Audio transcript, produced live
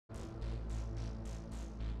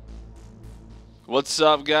What's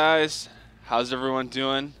up, guys? How's everyone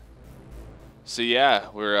doing? So yeah,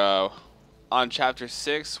 we're on chapter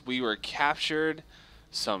 6. We were captured.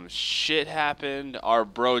 Some shit happened. Our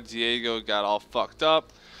bro Diego got all fucked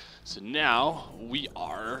up. So now we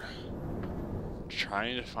are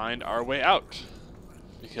trying to find our way out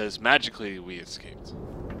because magically we escaped.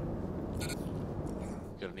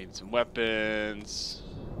 Gonna need some weapons.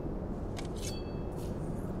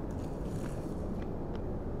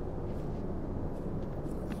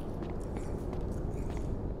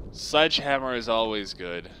 Sledgehammer is always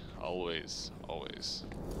good. Always, always.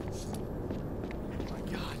 Oh my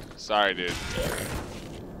god. Sorry, dude.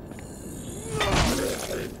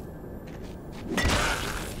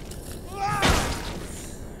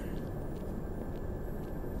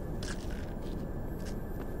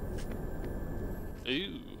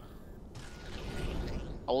 Ooh.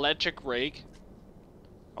 Electric rake.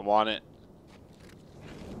 I want it.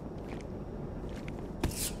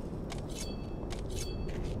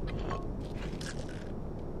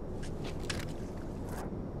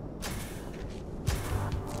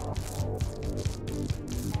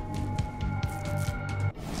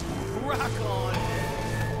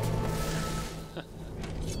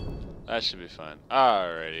 That should be fun.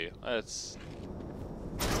 Alrighty, let's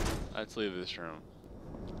leave this room.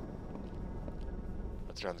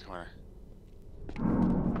 Let's around the corner.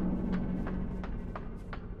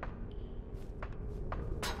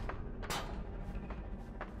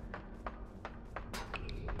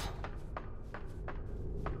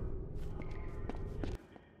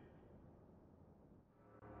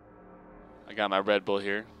 I got my Red Bull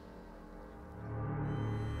here.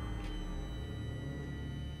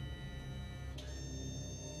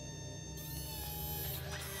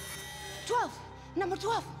 Number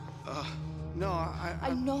 12. No,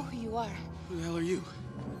 I know who you are. Who the hell are you?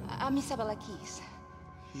 I'm Isabella Keys.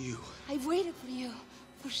 You. I've waited for you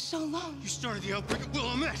for so long. You started the outbreak at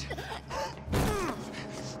Willamette.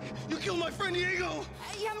 You killed my friend Diego.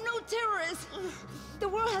 I am no terrorist. The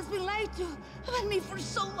world has been lied to about me for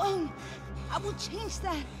so long. I will change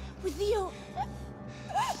that with you.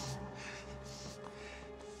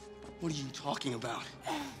 What are you talking about?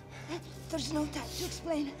 There's no time to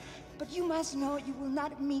explain. But you must know you will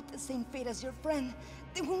not meet the same fate as your friend.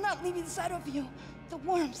 They will not live inside of you. The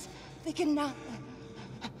worms, they cannot.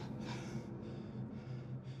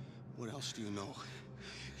 What else do you know?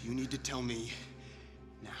 You need to tell me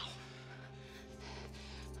now.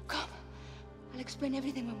 Come. I'll explain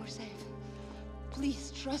everything when we're safe.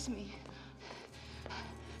 Please, trust me.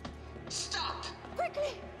 Stop!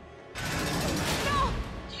 Quickly! No!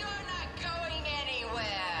 You're not going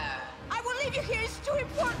anywhere! I will leave you here. It's too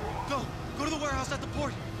important. Go to the warehouse at the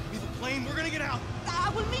port. Leave the plane. We're gonna get out. I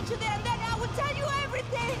will meet you there, and then I will tell you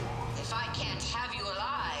everything. If I can't have you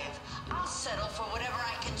alive, I'll settle for whatever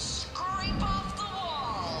I can scrape off the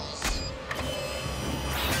walls.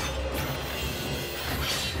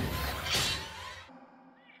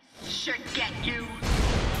 Should get you.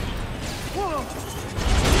 Whoa!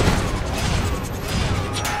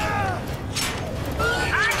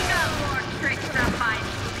 I got more tricks up my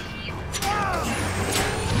sleeve.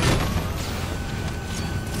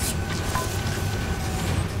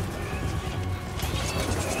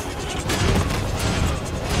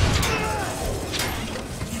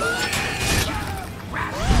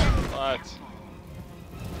 What?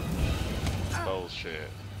 Bullshit.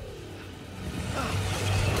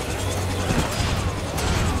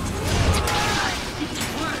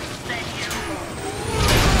 Worse than you.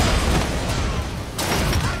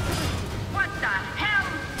 What the hell?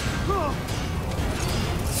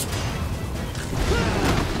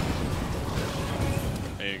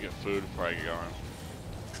 I need to get food before I get going.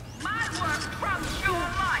 My work trumps your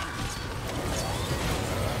life.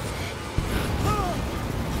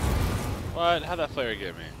 What? How'd that flare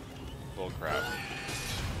get me? Bull crap.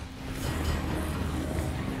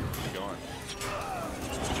 Keep going.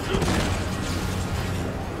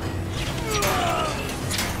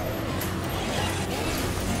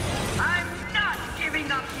 I'm not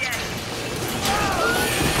giving up yet.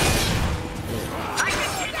 I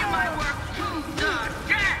continue my work to the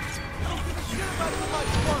death.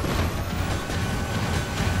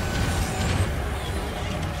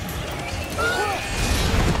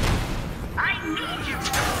 I need you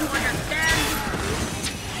to understand.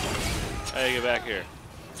 Hey, get back here.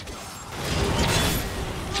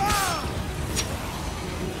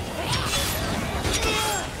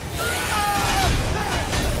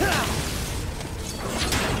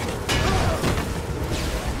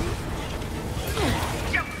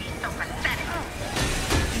 Don't be so pathetic.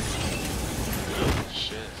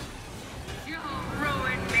 Shit. You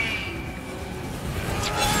ruined me.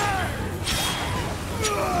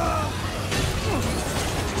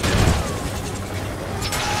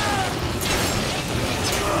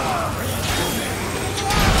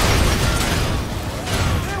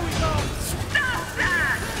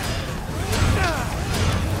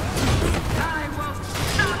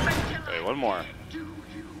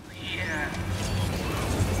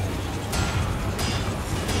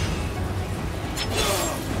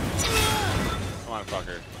 on,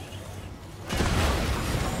 fucker.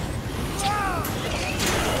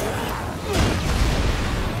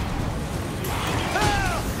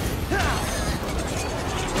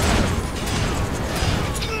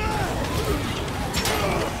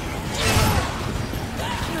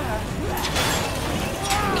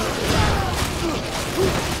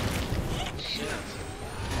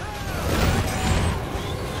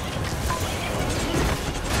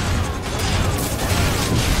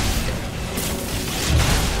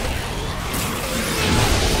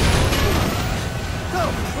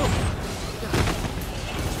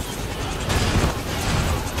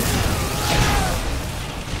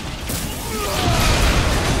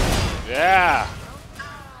 Yeah.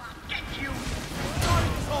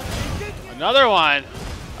 Another one.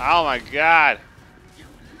 Oh my god.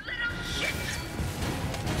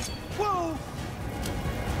 Whoa!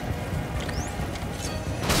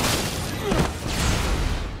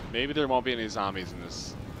 Maybe there won't be any zombies in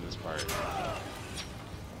this part.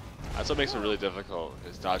 That's what makes it really difficult,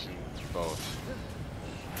 is dodging both.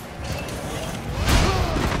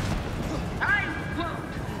 I won't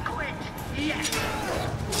quit yet.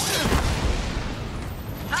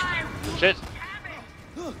 I won't Shit. have it.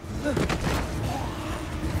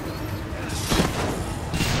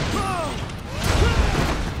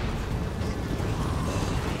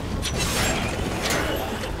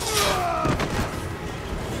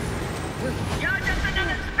 You're just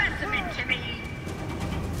another specimen to me.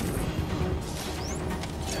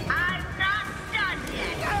 I'm not done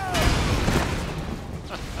yet.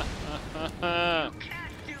 You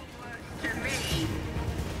can't do worse to me.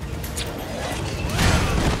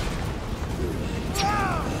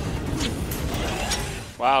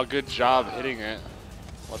 Wow, good job hitting it.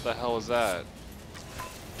 What the hell was that?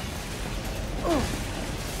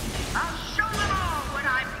 I'll show them all what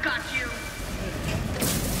I've got you.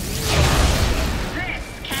 This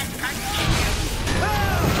can't continue.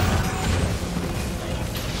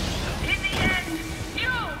 In the end,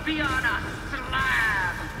 you'll be on a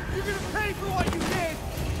slab. You're gonna pay for what you did!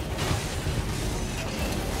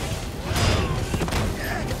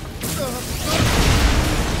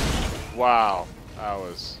 Wow, that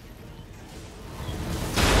was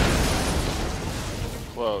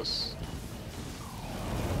close.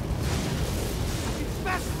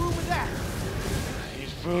 Smash the room with that! Eat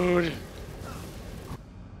food.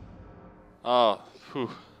 Oh, whew.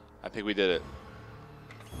 I think we did it.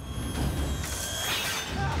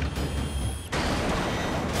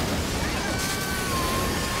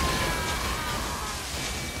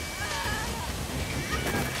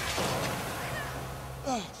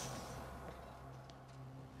 I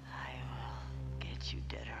will get you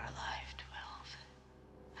dead or alive, 12.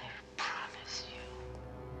 I promise you.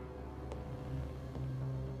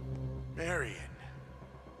 Marion,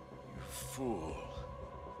 you fool.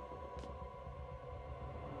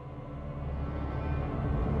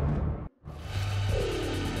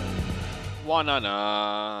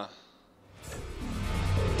 Wanana.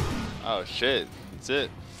 Oh shit, that's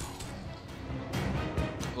it.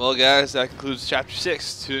 Well guys, that concludes chapter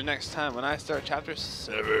 6. To the next time when I start chapter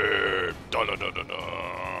 7. Dun, dun, dun, dun,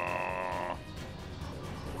 dun.